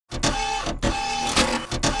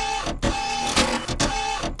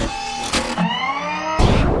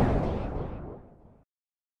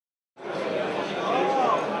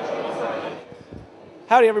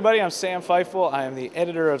Howdy everybody, I'm Sam Pfeifle. I am the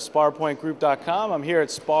editor of SPARPointGroup.com. I'm here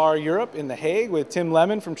at SPAR Europe in The Hague with Tim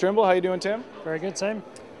Lemmon from Trimble. How you doing, Tim? Very good, Sam.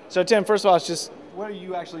 So Tim, first of all, it's just, what do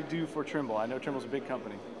you actually do for Trimble? I know Trimble's a big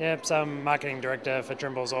company. Yep, so I'm marketing director for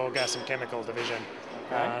Trimble's oil, gas and chemical division.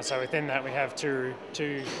 Okay. So within that we have two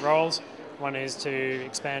roles. One is to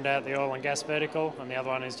expand out the oil and gas vertical, and the other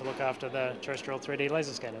one is to look after the terrestrial 3D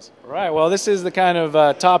laser scanners. Right, well this is the kind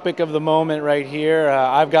of topic of the moment right here.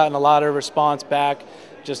 I've gotten a lot of response back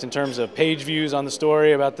just in terms of page views on the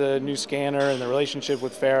story about the new scanner and the relationship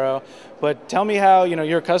with Faro. But tell me how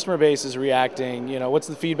your customer base is reacting. What's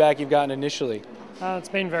the feedback you've gotten initially? It's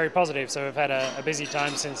been very positive. So we've had a busy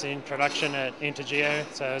time since the introduction at Intergeo,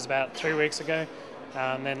 so it was about 3 weeks ago.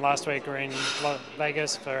 And then last week we're in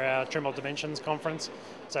Vegas for our Trimble Dimensions conference.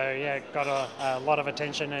 So yeah, got a lot of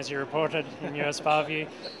attention as you reported in your SPAR view,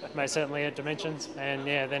 most certainly at Dimensions. And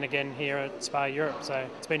yeah, then again here at SPAR Europe. So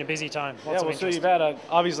it's been a busy time. Lots of interest. So you've had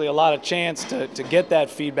obviously a lot of chance to get that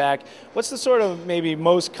feedback. What's the sort of maybe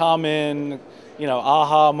most common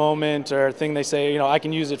aha moment or thing they say, I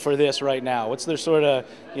can use it for this right now? What's their sort of,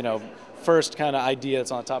 first kind of idea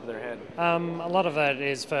that's on the top of their head? A lot of that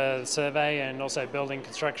is for survey and also building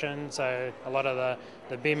construction. So a lot of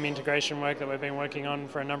the BIM integration work that we've been working on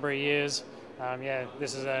for a number of years. Yeah,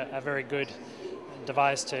 this is a very good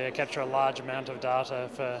device to capture a large amount of data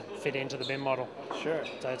for fit into the BIM model. Sure.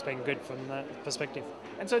 So it's been good from that perspective.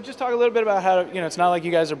 And so just talk a little bit about how, it's not like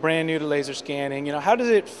you guys are brand new to laser scanning. How does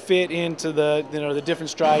it fit into the, the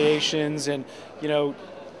different striations, and,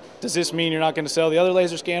 does this mean you're not going to sell the other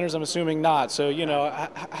laser scanners? I'm assuming not. So,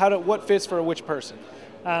 what fits for which person?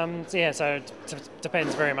 So it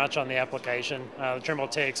depends very much on the application. The Trimble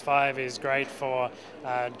TX5 is great for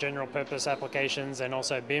general purpose applications and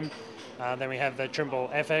also BIM. Then we have the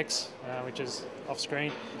Trimble FX, which is off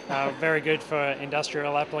screen. Very good for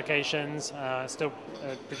industrial applications. Still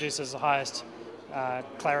produces the highest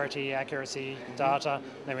clarity, accuracy data.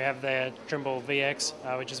 Then we have the Trimble VX,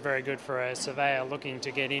 which is very good for a surveyor looking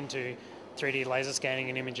to get into 3D laser scanning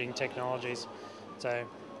and imaging technologies. So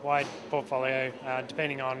wide portfolio,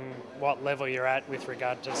 depending on what level you're at with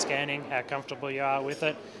regard to scanning, how comfortable you are with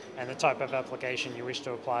it, and the type of application you wish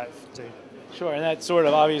to apply it to. Sure, and that sort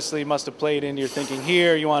of obviously must have played into your thinking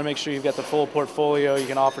here. You want to make sure you've got the full portfolio, you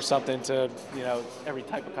can offer something to, every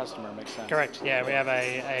type of customer. Makes sense. Correct, yeah, we have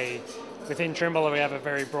within Trimble we have a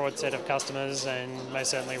very broad set of customers, and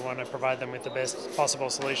most certainly want to provide them with the best possible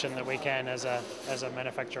solution that we can as a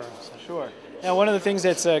manufacturer. So. Sure. Now, one of the things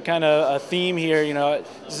that's kind of a theme here,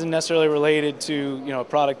 this isn't necessarily related to, a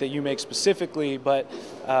product that you make specifically, but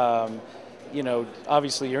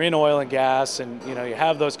obviously you're in oil and gas, and you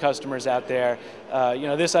have those customers out there.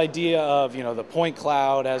 This idea of the point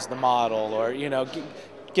cloud as the model, or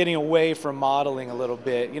getting away from modeling a little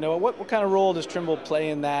bit. What kind of role does Trimble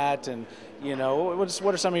play in that? And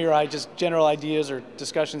what are some of your just general ideas or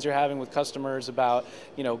discussions you're having with customers about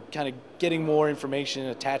kind of getting more information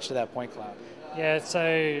attached to that point cloud? Yeah,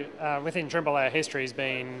 so within Trimble our history has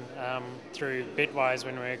been through Bitwise,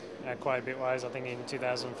 when we acquired Bitwise, I think in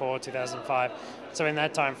 2004, 2005. So in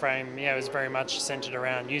that time frame, it was very much centered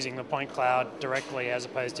around using the point cloud directly as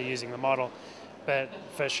opposed to using the model. But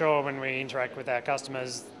for sure, when we interact with our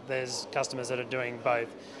customers, there's customers that are doing both.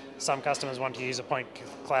 Some customers want to use a point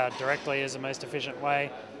cloud directly as the most efficient way.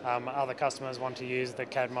 Other customers want to use the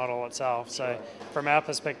CAD model itself. So from our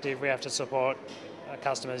perspective, we have to support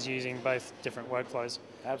customers using both different workflows.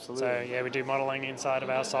 Absolutely. So yeah, we do modeling inside of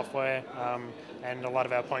our software, and a lot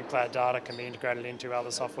of our point cloud data can be integrated into other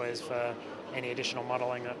softwares for any additional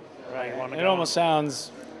modeling that you want to go. It almost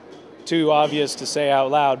sounds too obvious to say out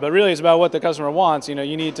loud, but really it's about what the customer wants. You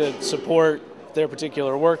need to support their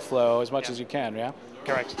particular workflow as much as you can, yeah?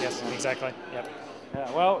 Correct, yes, exactly, yep.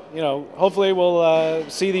 Yeah, well, hopefully we'll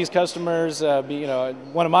see these customers be,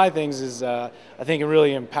 one of my things is I think it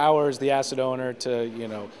really empowers the asset owner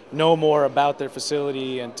to, know more about their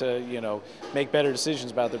facility and to, make better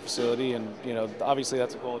decisions about their facility, and, obviously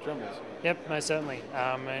that's a goal of Trimble's. Yep, most certainly.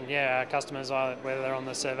 And yeah, our customers, whether they're on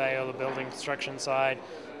the survey or the building construction side,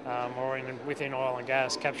 or within oil and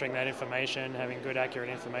gas, capturing that information, having good, accurate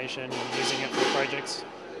information, and using it for projects,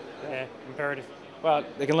 yeah, imperative. Well,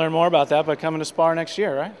 they can learn more about that by coming to SPAR next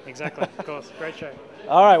year, right? Exactly, of course. Great show.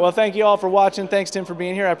 All right, well, thank you all for watching. Thanks, Tim, for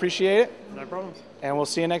being here. I appreciate it. No problems. And we'll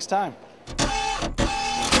see you next time.